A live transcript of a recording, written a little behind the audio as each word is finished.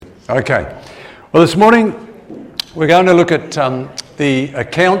Okay. Well, this morning we're going to look at the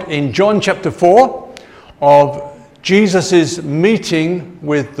account in John chapter 4 of Jesus' meeting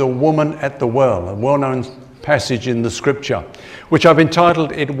with the woman at the well, a well-known passage in the scripture, which I've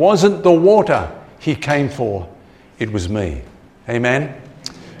entitled, "It Wasn't the Water He Came For, It Was Me." Amen.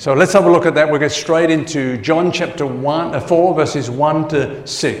 So let's have a look at that. We'll get straight into John chapter 4, verses 1 to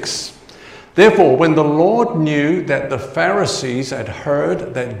 6. "Therefore, when the Lord knew that the Pharisees had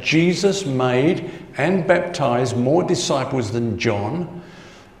heard that Jesus made and baptized more disciples than John,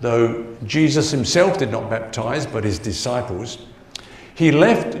 though Jesus himself did not baptize, but his disciples, he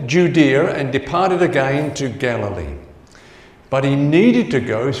left Judea and departed again to Galilee. But he needed to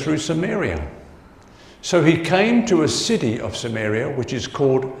go through Samaria. So he came to a city of Samaria, which is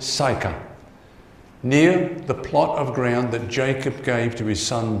called Sychar, near the plot of ground that Jacob gave to his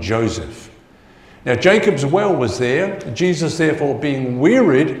son Joseph. Now Jacob's well was there. Jesus, therefore, being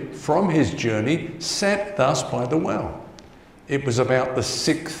wearied from his journey, sat thus by the well. It was about the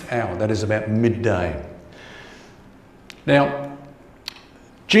 6th hour, that is about midday. Now,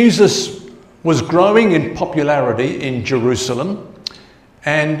 Jesus was growing in popularity in Jerusalem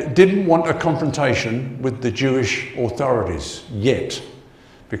and didn't want a confrontation with the Jewish authorities yet,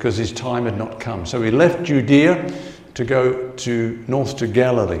 because his time had not come. So he left Judea to go north to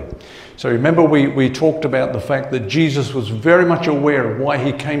Galilee. So remember we talked about the fact that Jesus was very much aware of why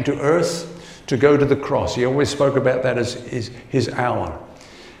he came to earth, to go to the cross. He always spoke about that as his hour.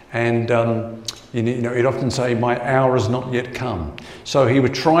 And he'd often say, "My hour has not yet come." So he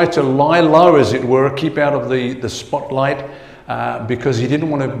would try to lie low, as it were, keep out of the spotlight, because he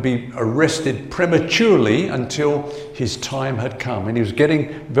didn't want to be arrested prematurely until his time had come. And he was getting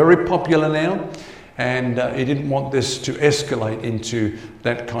very popular now. And he didn't want this to escalate into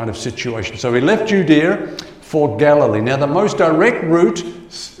that kind of situation. So he left Judea for Galilee. Now the most direct route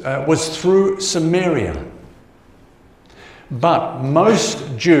was through Samaria. But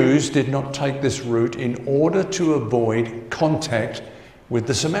most Jews did not take this route in order to avoid contact with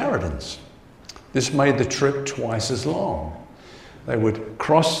the Samaritans. This made the trip twice as long. They would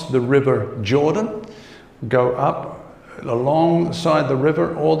cross the river Jordan, go up alongside the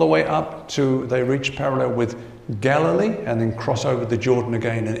river all the way up to they reach parallel with Galilee, and then cross over the Jordan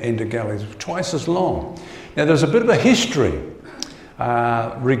again and enter Galilee. Twice as long. Now there's a bit of a history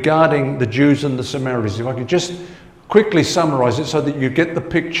regarding the Jews and the Samaritans. If I could just quickly summarize it so that you get the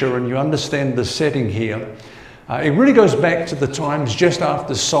picture and you understand the setting here. It really goes back to the times just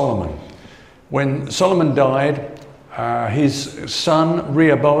after Solomon. When Solomon died, his son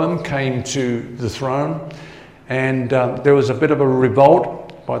Rehoboam came to the throne. And there was a bit of a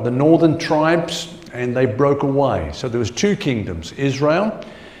revolt by the northern tribes, and they broke away. So there was two kingdoms, Israel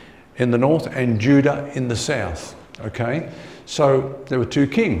in the north and Judah in the south. Okay, so there were two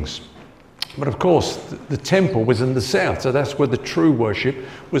kings. But of course, the temple was in the south, so that's where the true worship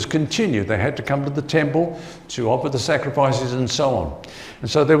was continued. They had to come to the temple to offer the sacrifices and so on. And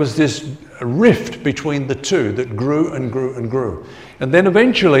so there was this rift between the two that grew and grew and grew. And then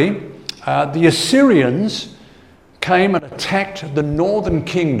eventually, the Assyrians came and attacked the northern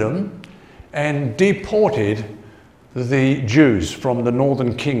kingdom and deported the Jews from the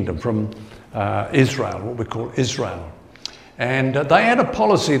northern kingdom, from Israel, what we call Israel. And they had a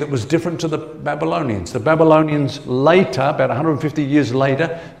policy that was different to the Babylonians. The Babylonians later, about 150 years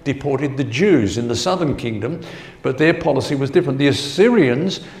later, deported the Jews in the southern kingdom, but their policy was different. The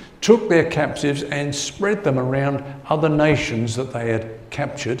Assyrians took their captives and spread them around other nations that they had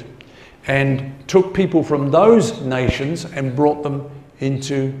captured, and took people from those nations and brought them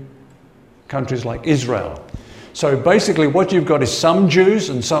into countries like Israel. So basically what you've got is some Jews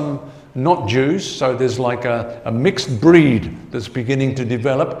and some not Jews. So there's like a mixed breed that's beginning to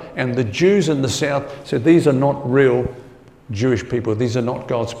develop. And the Jews in the south said, these are not real Jewish people. These are not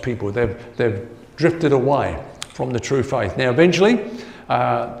God's people. They've drifted away from the true faith. Now eventually,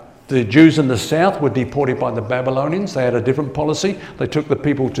 the Jews in the south were deported by the Babylonians. They had a different policy. They took the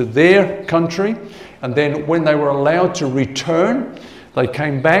people to their country, and then when they were allowed to return, they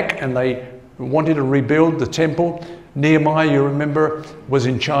came back and they wanted to rebuild the temple. Nehemiah, you remember, was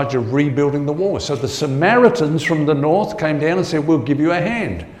in charge of rebuilding the wall. So the Samaritans from the north came down and said, "We'll give you a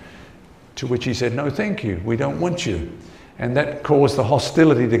hand." To which he said, "No, thank you. We don't want you." And that caused the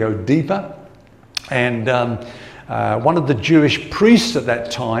hostility to go deeper. And one of the Jewish priests at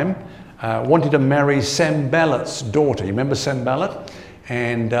that time wanted to marry Sanballat's daughter. You remember Sanballat?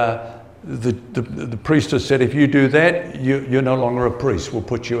 And the priesthood said, "If you do that, you're no longer a priest. We'll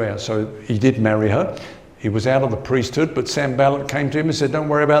put you out." So he did marry her. He was out of the priesthood, but Sanballat came to him and said, "Don't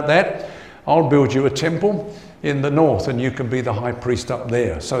worry about that. I'll build you a temple. in the north and you can be the high priest up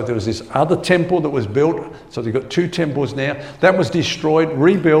there. So there was this other temple that was built. So they've got two temples now. That was destroyed,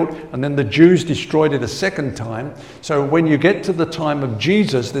 rebuilt, and then the Jews destroyed it a second time. So when you get to the time of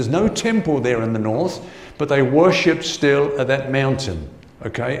Jesus, there's no temple there in the north, but they worship still at that mountain,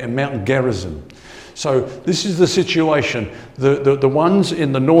 okay, at Mount Gerizim. So this is the situation. The ones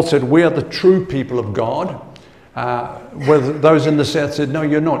in the north said, we are the true people of God. Where those in the south said, no,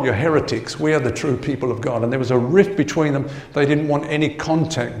 you're not, you're heretics, we are the true people of God. And there was a rift between them. They didn't want any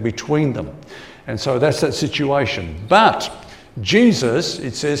contact between them. And so that's that situation. But Jesus,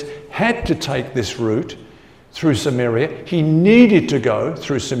 it says, had to take this route through Samaria. He needed to go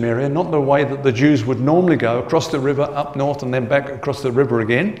through Samaria, not the way that the Jews would normally go, across the river, up north, and then back across the river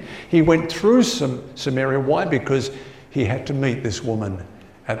again. He went through Samaria. Why? Because he had to meet this woman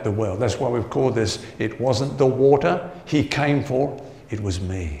at the well. That's why we've called this, it wasn't the water he came for, it was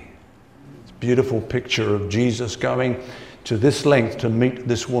me. It's a beautiful picture of Jesus going to this length to meet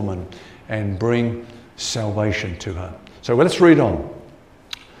this woman and bring salvation to her. So let's read on.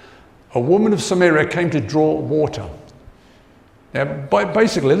 A woman of Samaria came to draw water. Now,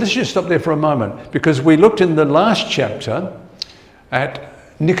 basically, let's just stop there for a moment, because we looked in the last chapter at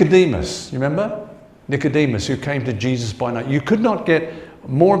Nicodemus. You remember? Nicodemus, who came to Jesus by night. You could not get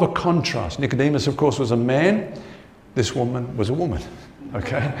more of a contrast. Nicodemus, of course, was a man. This woman was a woman,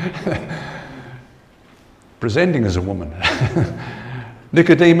 okay? Presenting as a woman.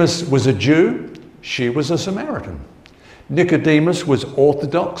 Nicodemus was a Jew. She was a Samaritan. Nicodemus was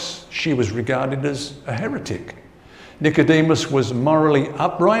orthodox. She was regarded as a heretic. Nicodemus was morally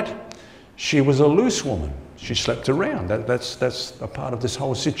upright. She was a loose woman. She slept around. That's a part of this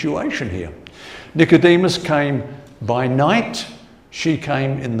whole situation here. Nicodemus came by night. She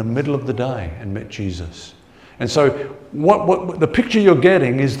came in the middle of the day and met Jesus. And so what the picture you're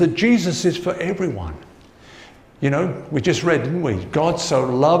getting is that Jesus is for everyone. You know, we just read, didn't we? God so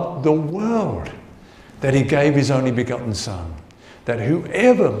loved the world that he gave his only begotten Son, that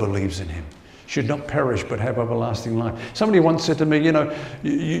whoever believes in him should not perish but have everlasting life. Somebody once said to me, you know,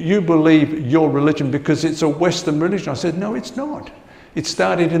 you believe your religion because it's a Western religion. I said, no, it's not. It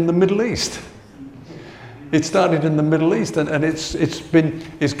started in the Middle East. It started in the Middle East, and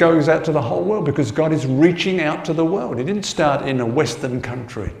it goes out to the whole world because God is reaching out to the world. It didn't start in a Western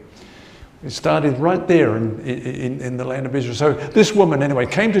country. It started right there in the land of Israel. So this woman, anyway,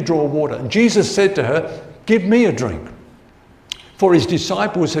 came to draw water, and Jesus said to her, give me a drink. For his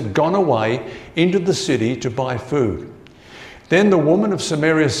disciples had gone away into the city to buy food. Then the woman of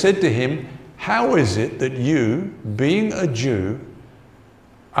Samaria said to him, how is it that you, being a Jew,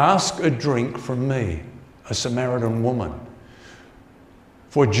 ask a drink from me, a Samaritan woman?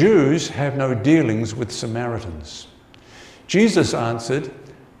 For Jews have no dealings with Samaritans. Jesus answered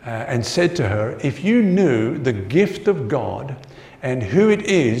and said to her, if you knew the gift of God and who it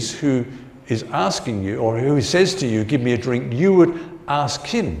is who is asking you, or who says to you, give me a drink, you would ask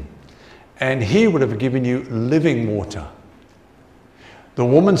him, and he would have given you living water. The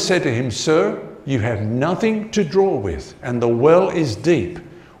woman said to him, sir, you have nothing to draw with, and the well is deep.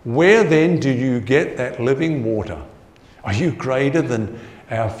 Where then do you get that living water? Are you greater than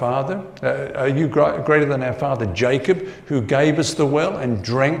our father? Are you greater than our father Jacob, who gave us the well and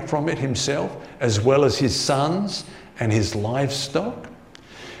drank from it himself, as well as his sons and his livestock?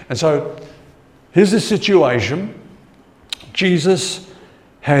 And so here's the situation. Jesus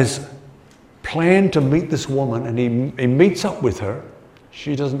has planned to meet this woman, and he meets up with her.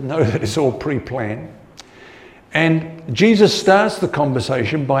 She doesn't know that it's all pre-planned. And Jesus starts the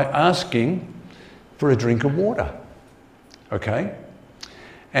conversation by asking for a drink of water. Okay?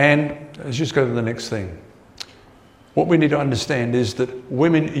 And let's just go to the next thing. What we need to understand is that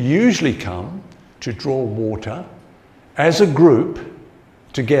women usually come to draw water as a group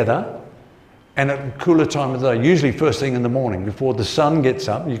together and at a cooler time of the day, usually first thing in the morning before the sun gets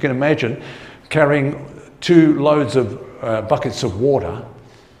up. You can imagine carrying 2 loads of buckets of water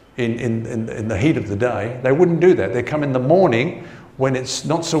in the heat of the day. They wouldn't do that. They come in the morning when it's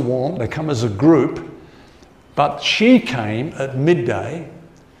not so warm. They come as a group. But she came at midday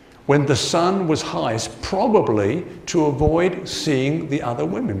when the sun was highest, probably to avoid seeing the other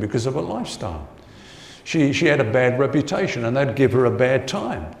women because of her lifestyle. She had a bad reputation and they'd give her a bad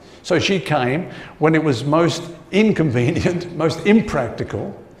time. So she came when it was most inconvenient, most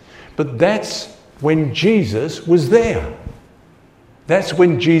impractical, but that's when Jesus was there. That's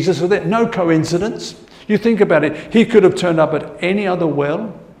when Jesus was there. No coincidence. You think about it, he could have turned up at any other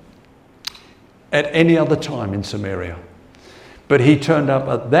well, at any other time in Samaria. But he turned up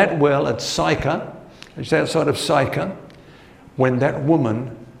at that well at Sychar, it's outside of Sychar, when that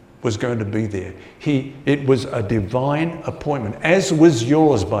woman was going to be there. It was a divine appointment, as was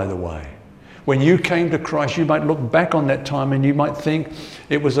yours, by the way. When you came to Christ, you might look back on that time and you might think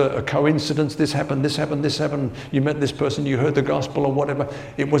it was a coincidence. This happened, this happened, this happened. You met this person, you heard the gospel or whatever.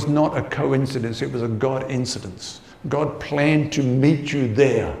 It was not a coincidence. It was a God incidence. God planned to meet you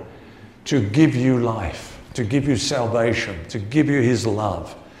there, to give you life, to give you salvation, to give you his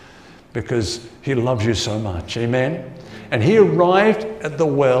love, because he loves you so much. Amen? And he arrived at the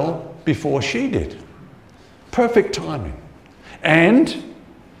well before she did. Perfect timing. And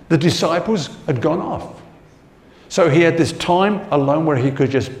the disciples had gone off. So he had this time alone where he could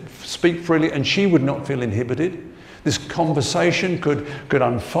just speak freely and she would not feel inhibited. This conversation could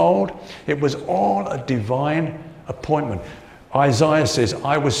unfold. It was all a divine appointment. Isaiah says,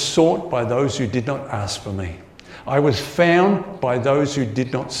 I was sought by those who did not ask for me. I was found by those who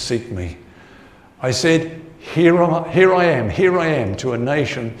did not seek me. I said, here I am to a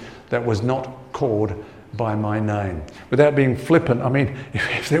nation that was not called by my name. Without being flippant, I mean,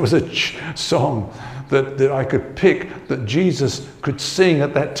 if there was a song that I could pick that Jesus could sing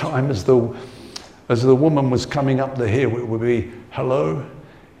at that time as the woman was coming up the hill, it would be, hello,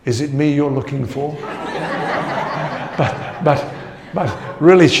 is it me you're looking for? But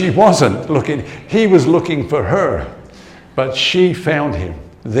really she wasn't looking. He was looking for her, but she found him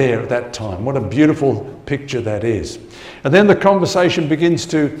there at that time. What a beautiful picture that is. And then the conversation begins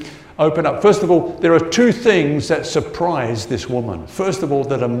to open up. First of all, there are two things that surprised this woman. First of all,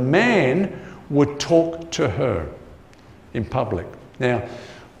 that a man would talk to her in public. Now,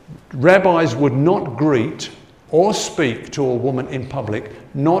 rabbis would not greet or speak to a woman in public,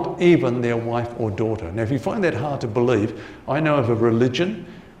 not even their wife or daughter. Now, if you find that hard to believe, I know of a religion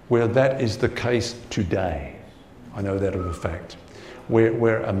where that is the case today. I know that of a fact.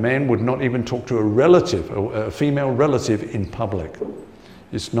 Where a man would not even talk to a relative, a female relative in public.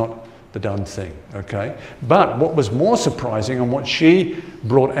 It's not the done thing, okay? But what was more surprising and what she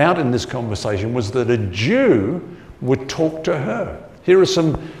brought out in this conversation was that a Jew would talk to her. Here are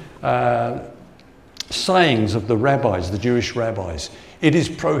some sayings of the rabbis, the Jewish rabbis. It is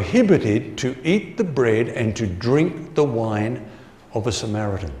prohibited to eat the bread and to drink the wine of a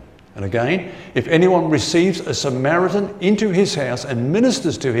Samaritan. And again, if anyone receives a Samaritan into his house and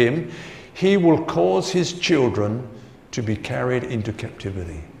ministers to him, he will cause his children to be carried into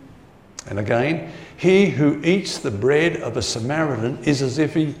captivity. And again, he who eats the bread of a Samaritan is as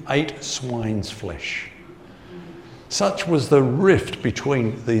if he ate swine's flesh. Such was the rift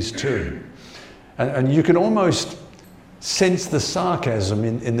between these two. And you can almost sense the sarcasm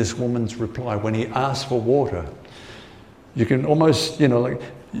in this woman's reply when he asked for water. You can almost, like,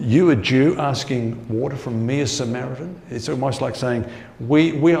 you a Jew asking water from me, a Samaritan? It's almost like saying,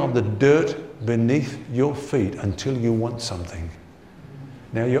 we are the dirt beneath your feet until you want something.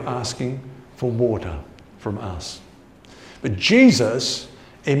 Now you're asking for water from us. But Jesus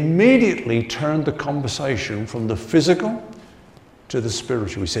immediately turned the conversation from the physical to the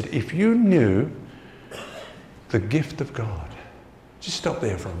spiritual. He said, if you knew the gift of God, just stop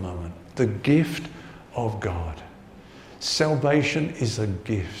there for a moment. The gift of God. Salvation is a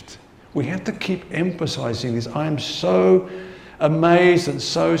gift. We have to keep emphasizing this. I am so amazed and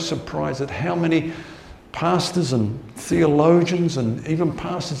so surprised at how many pastors and theologians and even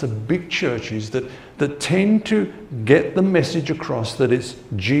pastors of big churches that tend to get the message across that it's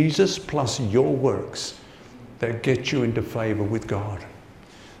Jesus plus your works that get you into favor with God.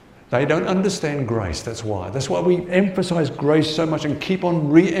 They don't understand grace, that's why. That's why we emphasize grace so much and keep on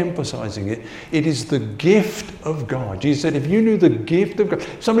re-emphasizing it. It is the gift of God. Jesus said, if you knew the gift of God,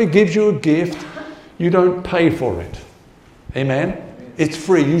 if somebody gives you a gift, you don't pay for it. Amen? It's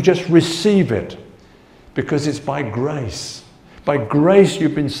free. You just receive it because it's by grace. By grace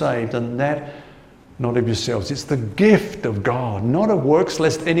you've been saved, and that not of yourselves. It's the gift of God, not of works,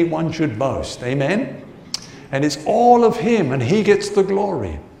 lest anyone should boast. Amen? And it's all of him, and he gets the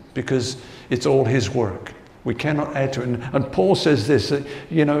glory, because it's all his work. We cannot add to it. And Paul says this,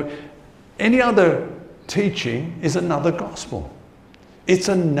 any other teaching is another gospel. It's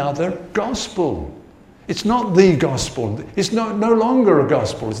another gospel. It's not the gospel. It's no longer a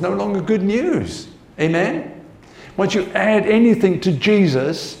gospel. It's no longer good news. Amen? Once you add anything to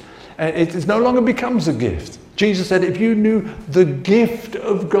Jesus, it no longer becomes a gift. Jesus said, if you knew the gift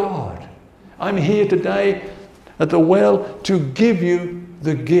of God, I'm here today at the well to give you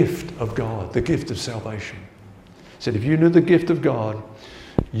the gift of God, the gift of salvation. He said, if you knew the gift of God,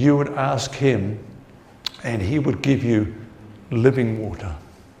 you would ask him and he would give you living water.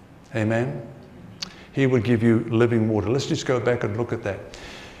 Amen? He would give you living water. Let's just go back and look at that.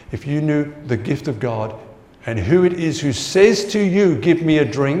 If you knew the gift of God, And who it is who says to you, give me a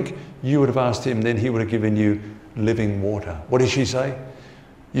drink, you would have asked him, then he would have given you living water. What did she say?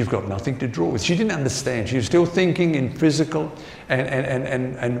 You've got nothing to draw with. She didn't understand. She was still thinking in physical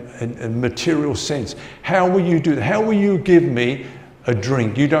and material sense. How will you do that? How will you give me a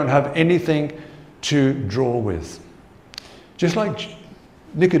drink? You don't have anything to draw with. Just like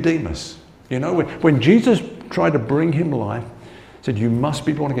Nicodemus, you know, when Jesus tried to bring him life, said, you must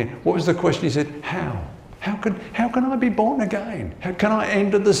be born again. What was the question? He said, how? How can I be born again? How can I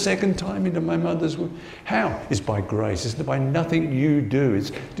enter the second time into my mother's womb? How? It's by grace. It's by nothing you do.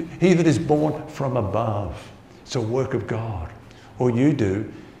 It's he that is born from above. It's a work of God. All you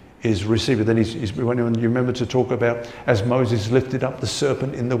do is receive it. Then you remember to talk about as Moses lifted up the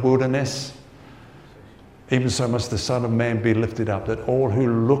serpent in the wilderness, even so must the Son of Man be lifted up, that all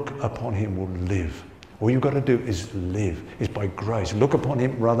who look upon him will live. All you've got to do is live. It's by grace. Look upon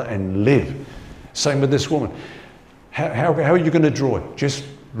him rather and live. Same with this woman. How are you going to draw it? Just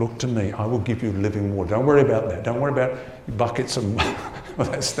look to me. I will give you living water. Don't worry about that. Don't worry about buckets and all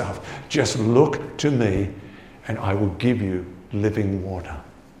that stuff. Just look to me and I will give you living water.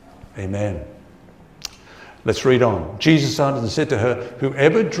 Amen. Let's read on. Jesus answered and said to her,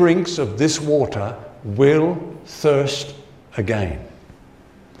 whoever drinks of this water will thirst again.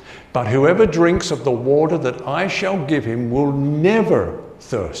 But whoever drinks of the water that I shall give him will never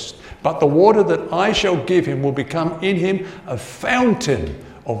thirst. But the water that I shall give him will become in him a fountain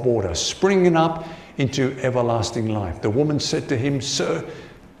of water, springing up into everlasting life. The woman said to him, Sir,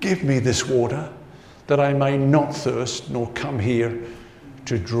 give me this water, that I may not thirst, nor come here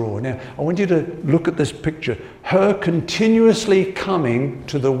to draw. Now, I want you to look at this picture. Her continuously coming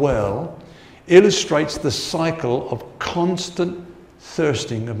to the well illustrates the cycle of constant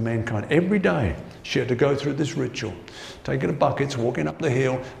thirsting of mankind. Every day she had to go through this ritual, taking the buckets, walking up the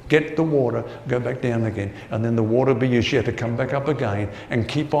hill, get the water, go back down again, and then the water be used. She had to come back up again and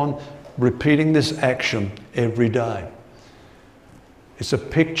keep on repeating this action every day. It's a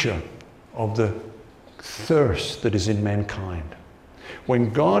picture of the thirst that is in mankind.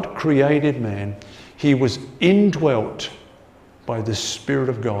 When God created man, he was indwelt by the Spirit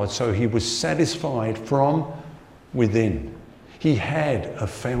of God, so he was satisfied from within. He had a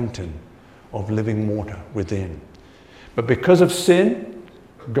fountain of living water within. But because of sin,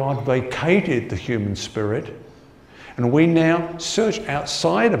 God vacated the human spirit, and we now search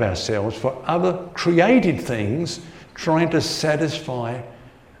outside of ourselves for other created things trying to satisfy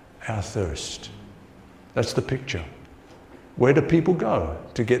our thirst. That's the picture. Where do people go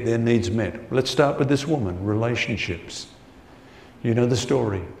to get their needs met? Let's start with this woman, relationships. You know the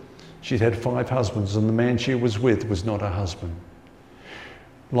story. She'd had 5 husbands, and the man she was with was not her husband.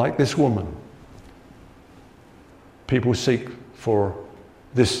 Like this woman, people seek for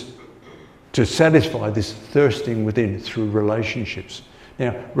this, to satisfy this thirsting within through relationships.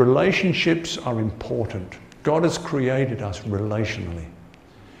 Now, relationships are important. God has created us relationally.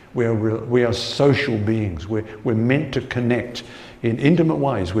 We are social beings. We're meant to connect in intimate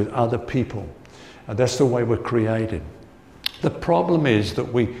ways with other people. That's the way we're created. The problem is that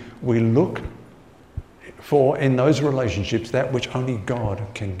we look for, in those relationships, that which only God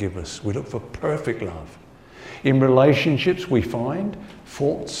can give us. We look for perfect love. In relationships, we find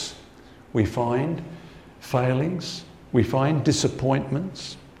faults, we find failings, we find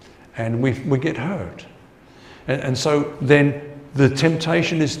disappointments, and we get hurt. And so then the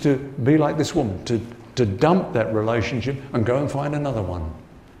temptation is to be like this woman, to dump that relationship and go and find another one.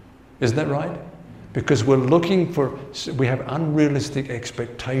 Isn't that right? Because we have unrealistic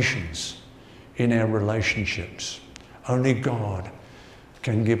expectations in our relationships. Only God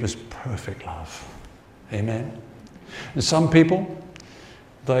can give us perfect love. Amen. And some people,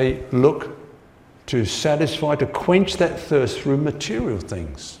 they look to satisfy, to quench that thirst through material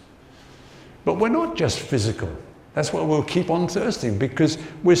things. But we're not just physical. That's why we'll keep on thirsting, because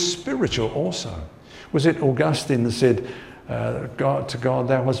we're spiritual also. Was it Augustine that said, God, to God,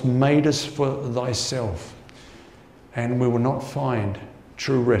 thou hast made us for thyself, and we will not find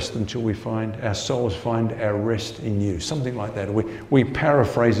true rest until our souls find our rest in you. Something like that. We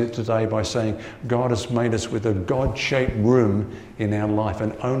paraphrase it today by saying God has made us with a God-shaped room in our life,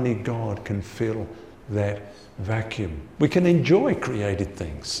 and only God can fill that vacuum. We can enjoy created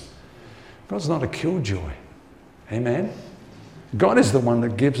things. God's not a killjoy. Amen? God is the one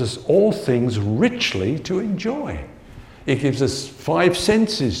that gives us all things richly to enjoy. He gives us 5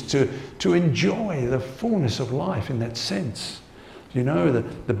 senses to enjoy the fullness of life in that sense. You know,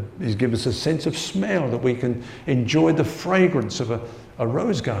 He's given us a sense of smell, that we can enjoy the fragrance of a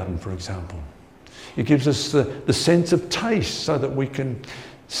rose garden, for example. He gives us the sense of taste, so that we can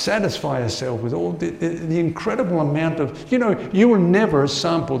satisfy ourselves with all the incredible amount of, you will never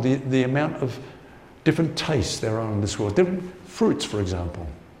sample the amount of different tastes there are in this world. Different fruits, for example.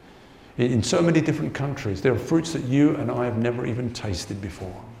 In so many different countries, there are fruits that you and I have never even tasted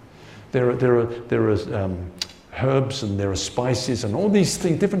before. There are herbs and there are spices and all these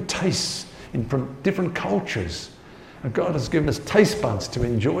things, different tastes from different cultures. And God has given us taste buds to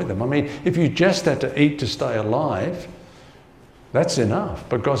enjoy them. I mean, if you just had to eat to stay alive, that's enough.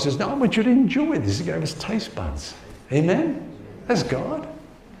 But God says, no, I want you to enjoy this. He gave us taste buds. Amen? That's God.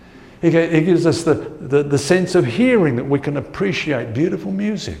 He gives us the sense of hearing, that we can appreciate beautiful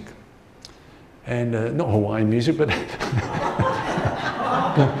music. And not Hawaiian music, but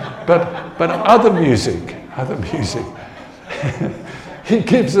but other music. He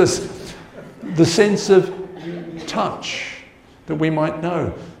gives us the sense of touch, that we might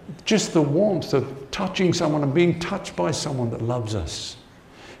know. Just the warmth of touching someone and being touched by someone that loves us.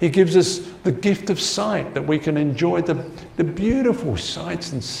 He gives us the gift of sight, that we can enjoy the beautiful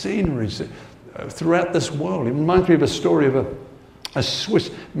sights and sceneries throughout this world. It reminds me of a story of a Swiss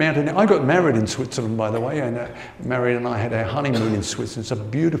mountaineer. I got married in Switzerland, by the way, and Marion and I had our honeymoon in Switzerland. It's a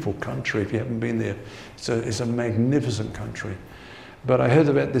beautiful country. If you haven't been there, it's a magnificent country. But I heard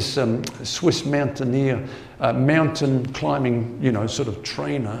about this Swiss mountaineer, mountain climbing, sort of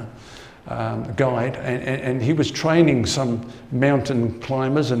trainer, guide, and he was training some mountain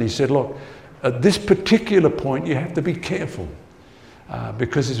climbers, and he said, look, at this particular point you have to be careful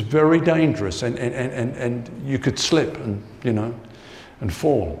because it's very dangerous, and you could slip and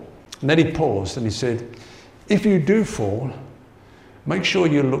fall. And then he paused and he said, if you do fall, make sure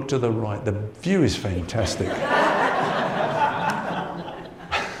you look to the right. The view is fantastic.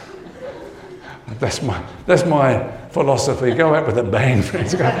 That's my philosophy. Go out with a bang,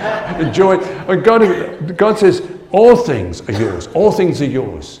 friends. Enjoy. God says, all things are yours. All things are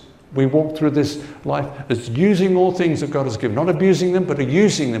yours. We walk through this life as using all things that God has given. Not abusing them, but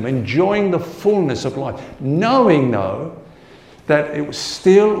using them. Enjoying the fullness of life. Knowing, though, that it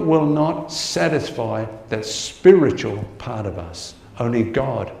still will not satisfy that spiritual part of us. Only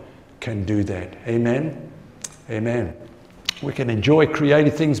God can do that. Amen? Amen. We can enjoy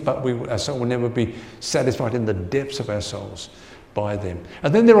creative things, but our soul will never be satisfied in the depths of our souls by them.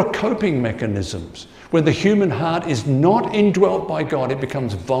 And then there are coping mechanisms. When the human heart is not indwelt by God, it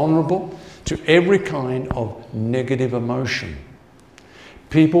becomes vulnerable to every kind of negative emotion.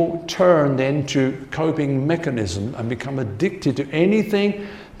 People turn then to coping mechanism and become addicted to anything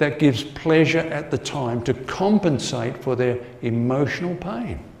that gives pleasure at the time to compensate for their emotional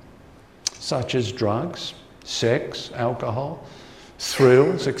pain, such as drugs, sex, alcohol,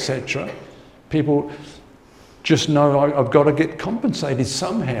 thrills, etc. People just know, I've got to get compensated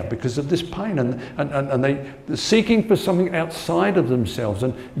somehow because of this pain, and they're seeking for something outside of themselves,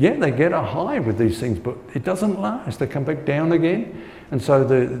 and they get a high with these things, but it doesn't last. They come back down again, and so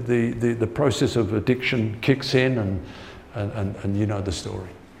the process of addiction kicks in, and you know the story.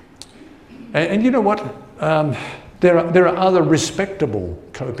 And you know what? There are other respectable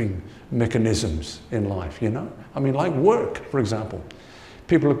coping mechanisms in life, I mean, like work, for example.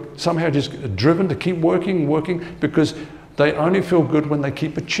 People are somehow just driven to keep working because they only feel good when they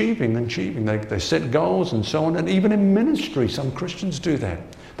keep achieving. They set goals and so on. And even in ministry, some Christians do that.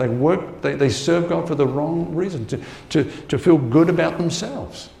 They work, they serve God for the wrong reason, to feel good about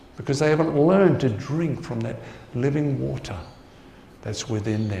themselves, because they haven't learned to drink from that living water that's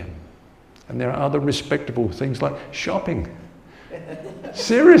within them. And there are other respectable things like shopping.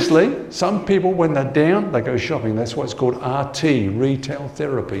 Seriously, some people, when they're down, they go shopping. That's what's called RT, retail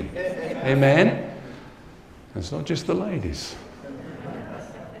therapy. Amen? It's not just the ladies.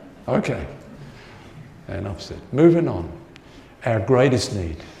 Okay. Enough said. Moving on. Our greatest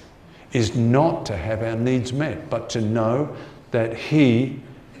need is not to have our needs met, but to know that He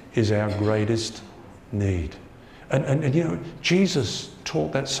is our greatest need. And Jesus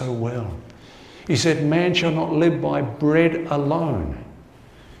taught that so well. He said, man shall not live by bread alone.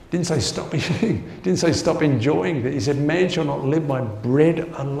 Didn't say stop eating. Didn't say stop enjoying. He said, man shall not live by bread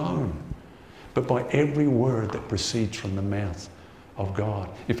alone, but by every word that proceeds from the mouth of God.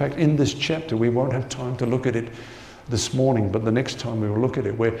 In fact, in this chapter, we won't have time to look at it this morning, but the next time we will look at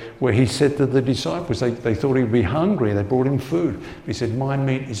it, where he said to the disciples, they thought he'd be hungry. They brought him food. He said, my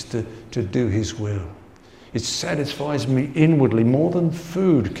meat is to do his will. It satisfies me inwardly more than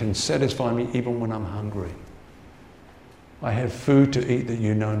food can satisfy me even when I'm hungry. I have food to eat that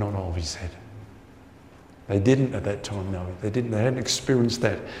you know not of, he said. They didn't at that time know it. They hadn't experienced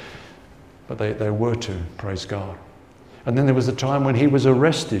that. But they were to, praise God. And then there was a time when he was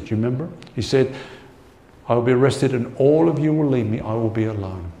arrested, you remember? He said, I will be arrested and all of you will leave me. I will be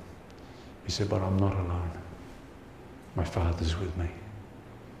alone. He said, but I'm not alone. My Father's with me.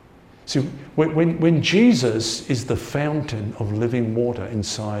 See, when Jesus is the fountain of living water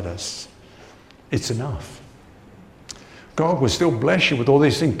inside us, it's enough. God will still bless you with all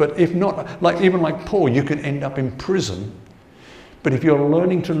these things, but if not, even like Paul, you can end up in prison. But if you're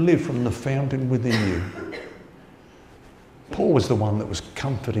learning to live from the fountain within you, Paul was the one that was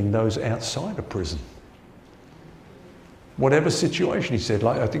comforting those outside of prison. Whatever situation, he said,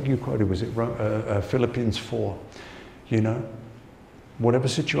 like I think you quoted, was it Philippians 4, whatever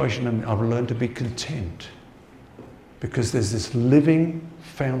situation, I've learned to be content because there's this living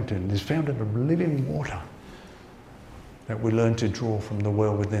fountain, this fountain of living water that we learn to draw from the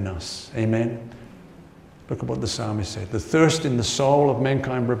well within us. Amen? Look at what the psalmist said. The thirst in the soul of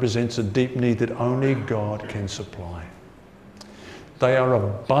mankind represents a deep need that only God can supply. They are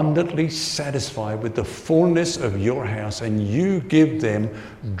abundantly satisfied with the fullness of your house, and you give them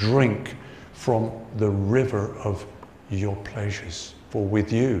drink from the river of your pleasures. For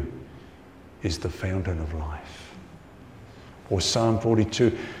with you is the fountain of life. Or Psalm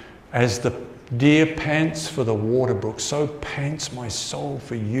 42, as the deer pants for the water brook, so pants my soul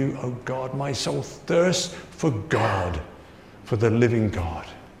for you, O God. My soul thirsts for God, for the living God.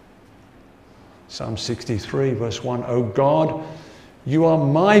 Psalm 63, verse 1, O God, you are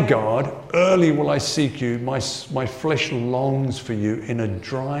my God, early will I seek you. My flesh longs for you in a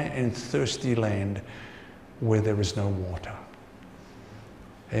dry and thirsty land where there is no water.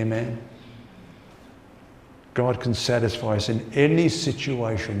 Amen. God can satisfy us in any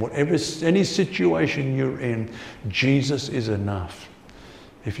situation, any situation you're in. Jesus is enough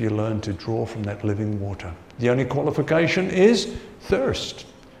if you learn to draw from that living water. The only qualification is thirst.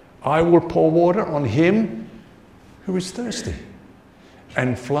 I will pour water on him who is thirsty,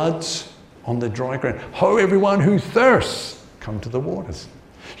 and floods on the dry ground. Ho, everyone who thirsts, come to the waters.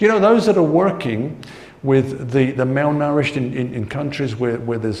 Those that are working with the malnourished in countries where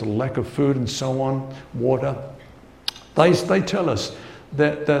there's a lack of food and so on, water, they tell us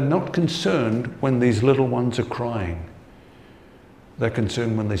that they're not concerned when these little ones are crying. They're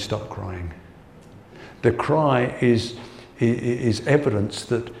concerned when they stop crying. The cry is evidence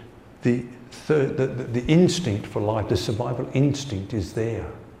that the instinct for life, the survival instinct is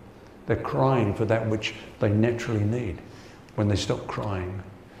there. They're crying for that which they naturally need. When they stop crying,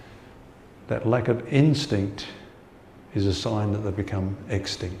 that lack of instinct is a sign that they've become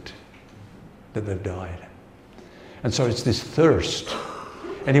extinct, that they've died. And so it's this thirst.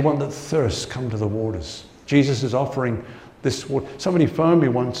 Anyone that thirsts, come to the waters. Jesus is offering this water. Somebody phoned me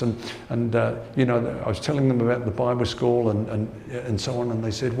once and I was telling them about the Bible school and so on, and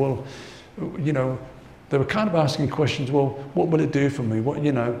they said, well, they were kind of asking questions, well, what will it do for me?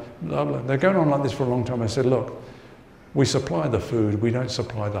 They're going on like this for a long time. I said, look, we supply the food, we don't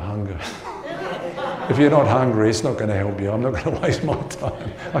supply the hunger. If you're not hungry, it's not going to help you. I'm not going to waste my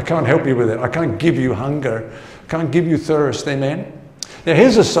time. I can't help you with it. I can't give you hunger. I can't give you thirst. Amen? Now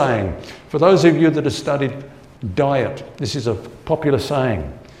here's a saying. For those of you that have studied diet, this is a popular saying.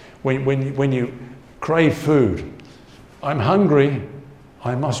 When you crave food, I'm hungry,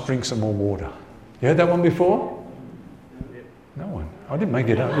 I must drink some more water. You heard that one before? No one. I didn't make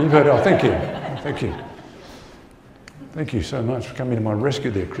it up. You've heard it. Oh, thank you. Thank you. Thank you so much for coming to my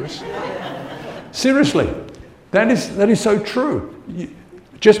rescue there, Chris. Seriously, that is so true.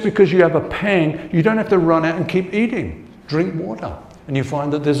 Just because you have a pang, you don't have to run out and keep eating. Drink water. And you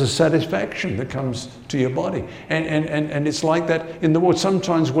find that there's a satisfaction that comes to your body. And it's like that in the world.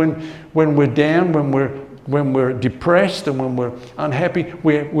 Sometimes when we're down, when we're depressed and when we're unhappy,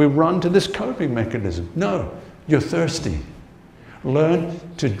 we run to this coping mechanism. No, you're thirsty. Learn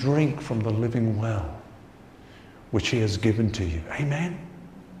to drink from the living well, which he has given to you. Amen?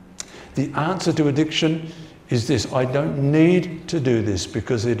 The answer to addiction is this: I don't need to do this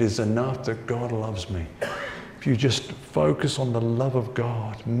because it is enough that God loves me. If you just focus on the love of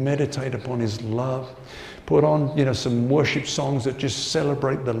God, meditate upon his love, put on some worship songs that just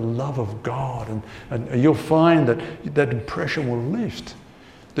celebrate the love of God, and you'll find that depression will lift,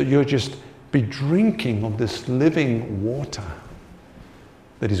 that you'll just be drinking of this living water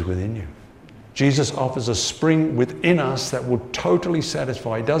that is within you. Jesus offers a spring within us that will totally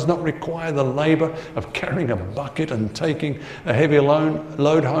satisfy. It does not require the labor of carrying a bucket and taking a heavy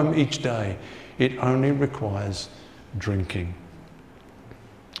load home each day. It only requires drinking.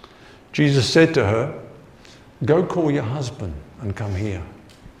 Jesus said to her, "Go call your husband and come here."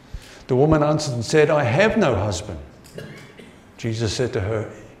 The woman answered and said, "I have no husband." Jesus said to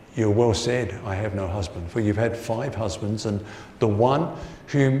her, "You're well said, I have no husband, for you've had 5 husbands, and the one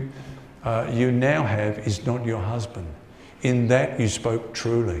whom you now have is not your husband. In that you spoke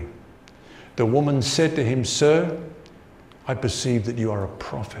truly. The woman said to him, Sir, I perceive that you are a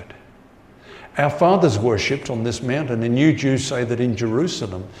prophet. Our fathers worshipped on this mountain, and you Jews say that in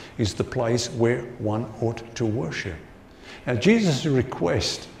Jerusalem is the place where one ought to worship. Now, Jesus'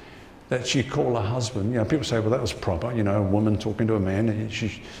 request that she call her husband, people say, well, that was proper, a woman talking to a man, and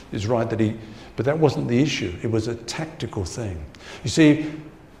she is right that but that wasn't the issue. It was a tactical thing. You see,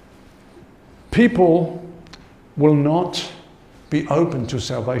 people will not be open to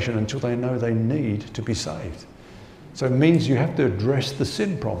salvation until they know they need to be saved. So it means you have to address the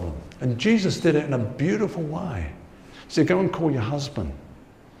sin problem. And Jesus did it in a beautiful way. He said, go and call your husband.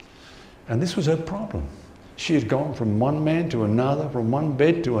 And this was her problem. She had gone from one man to another, from one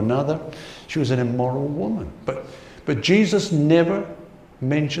bed to another. She was an immoral woman. But Jesus never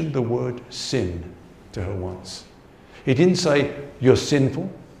mentioned the word sin to her once. He didn't say, you're sinful.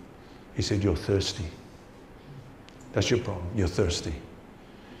 He said, you're thirsty. That's your problem. You're thirsty.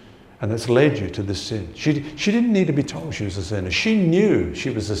 And that's led you to this sin. She didn't need to be told she was a sinner. She knew she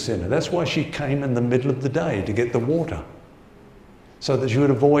was a sinner. That's why she came in the middle of the day to get the water, so that she would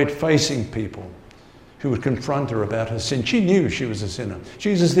avoid facing people who would confront her about her sin. She knew she was a sinner.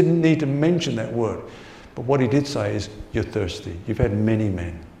 Jesus didn't need to mention that word. But what he did say is, you're thirsty. You've had many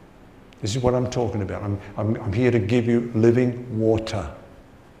men. This is what I'm talking about. I'm here to give you living water.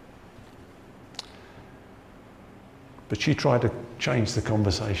 But she tried to change the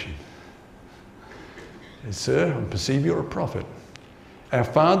conversation. Sir, I perceive you're a prophet. Our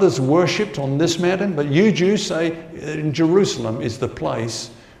fathers worshipped on this mountain, but you Jews say in Jerusalem is the place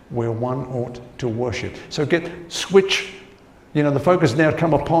where one ought to worship. So switch, the focus now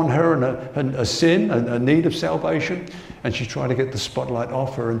come upon her and a sin, a need of salvation, and she tried to get the spotlight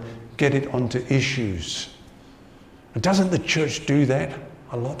off her and get it onto issues. And doesn't the church do that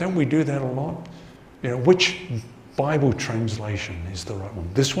a lot? Don't we do that a lot? Which Bible translation is the right one?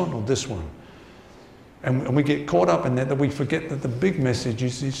 This one or this one? And we get caught up in that we forget that the big message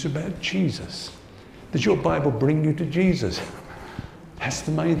is about Jesus. Does your Bible bring you to Jesus? That's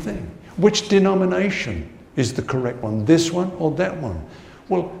the main thing. Which denomination is the correct one? This one or that one?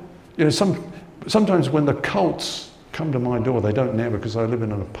 Well, sometimes when the cults come to my door, they don't now because I live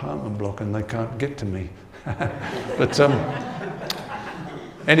in an apartment block and they can't get to me. But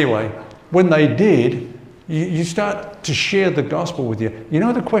anyway, when they did, you start to share the gospel with you.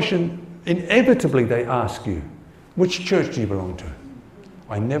 The question inevitably they ask you, which church do you belong to?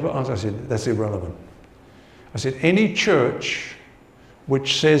 I never answered. I said, that's irrelevant. I said, any church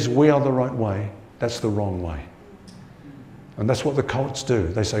which says we are the right way, that's the wrong way. And that's what the cults do.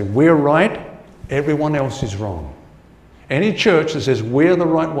 They say, we're right, everyone else is wrong. Any church that says we're the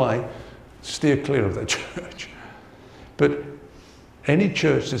right way, steer clear of that church. But any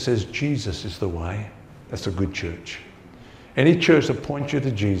church that says Jesus is the way, that's a good church. Any church that points you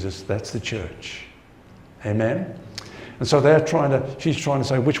to Jesus, that's the church. Amen? And so she's trying to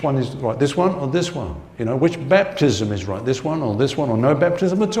say which one is right, this one or this one? Which baptism is right, this one, or no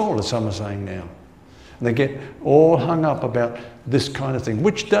baptism at all, as some are saying now. And they get all hung up about this kind of thing.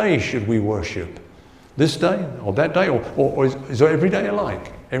 Which day should we worship? This day or that day? Or is every day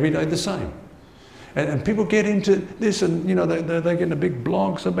alike? Every day the same? And people get into this and, they get into big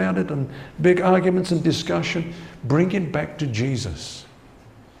blogs about it and big arguments and discussion. Bring it back to Jesus.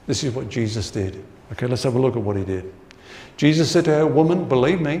 This is what Jesus did. Okay, let's have a look at what he did. Jesus said to her, woman,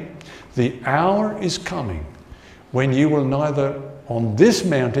 believe me, the hour is coming when you will neither on this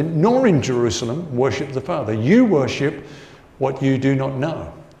mountain nor in Jerusalem worship the Father. You worship what you do not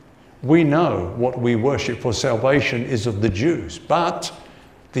know. We know what we worship, for salvation is of the Jews. But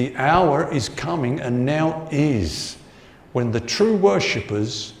the hour is coming, and now is, when the true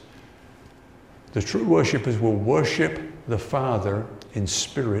worshippers will worship the Father in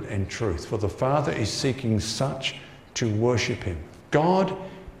spirit and truth. For the Father is seeking such to worship him. God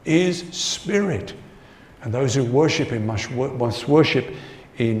is spirit, and those who worship him must worship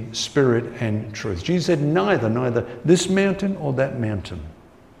in spirit and truth. Jesus said neither this mountain or that mountain.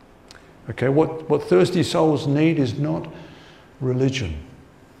 Okay, what thirsty souls need is not religion.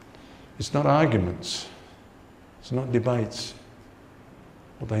 It's not arguments. It's not debates.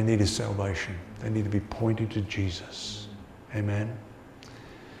 What they need is salvation. They need to be pointed to Jesus. Amen.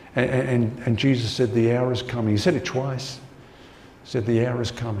 And Jesus said, the hour is coming. He said it twice. He said, the hour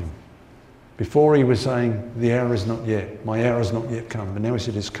is coming. Before he was saying, the hour is not yet. My hour is not yet come. But now he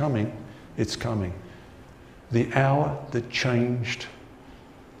said, it's coming. It's coming. The hour that changed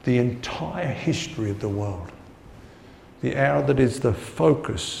the entire history of the world. The hour that is the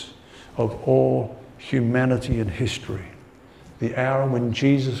focus of all humanity and history. the hour when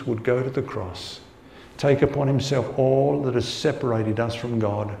Jesus would go to the cross, take upon himself all that has separated us from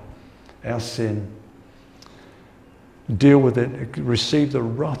God, our sin, deal with it, receive the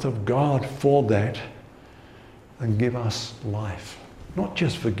wrath of God for that, and give us life. Not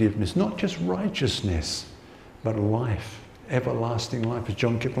just forgiveness, not just righteousness, but life, everlasting life. As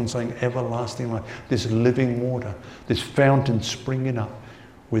John kept on saying, everlasting life. This living water, this fountain springing up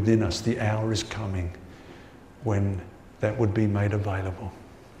within us. The hour is coming when that would be made available.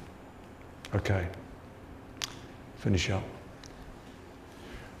 Okay, finish up.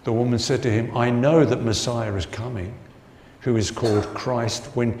 The woman said to him, I know that Messiah is coming, who is called Christ.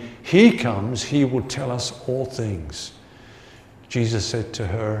 When he comes, he will tell us all things. Jesus said to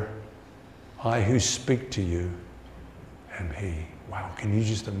her, I who speak to you am he. Wow, can you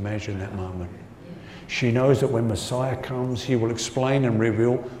just imagine that moment? She knows that when Messiah comes, he will explain and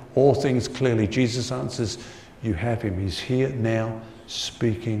reveal all things clearly. Jesus answers, you have him. He's here now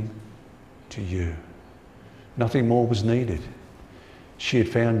speaking to you. Nothing more was needed. She had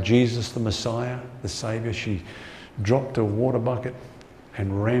found Jesus the Messiah, the Saviour. She dropped a water bucket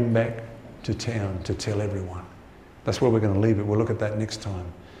and ran back to town to tell everyone. That's where we're going to leave it. We'll look at that next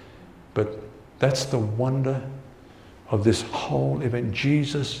time. But that's the wonder of this whole event.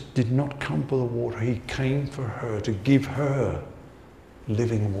 Jesus did not come for the water. He came for her, to give her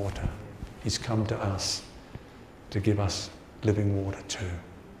living water. He's come to us to give us living water too.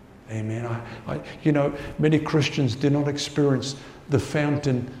 Amen. You know, many Christians do not experience the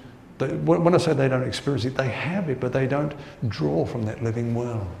fountain. When I say they don't experience it, they have it, but they don't draw from that living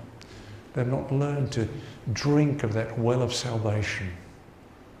well. They've not learned to drink of that well of salvation.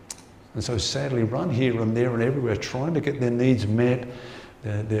 And so sadly run here and there and everywhere trying to get their needs met,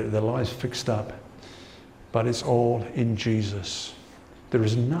 their lives fixed up. But it's all in Jesus. There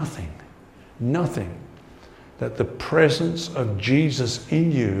is nothing that the presence of Jesus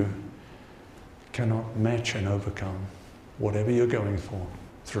in you cannot match and overcome. Whatever you're going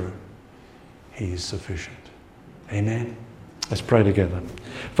through, he is sufficient. Amen. Let's pray together.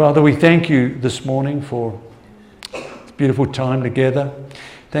 Father, we thank you this morning for this beautiful time together.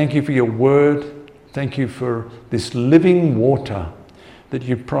 Thank you for your word. Thank you for this living water that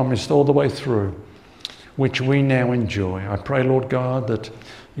you promised all the way through, which we now enjoy. I pray, Lord God, that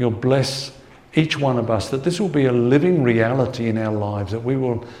you'll bless each one of us, that this will be a living reality in our lives, that we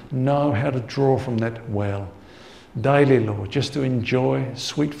will know how to draw from that well daily, Lord, just to enjoy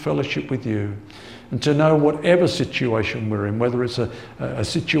sweet fellowship with you, and to know whatever situation we're in, whether it's a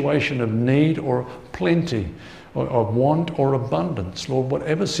situation of need or plenty, or of want or abundance, Lord,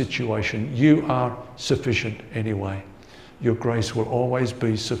 whatever situation, you are sufficient anyway. Your grace will always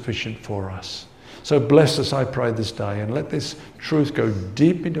be sufficient for us. So bless us, I pray, this day, and let this truth go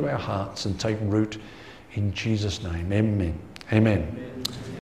deep into our hearts and take root in Jesus' name. Amen. Amen.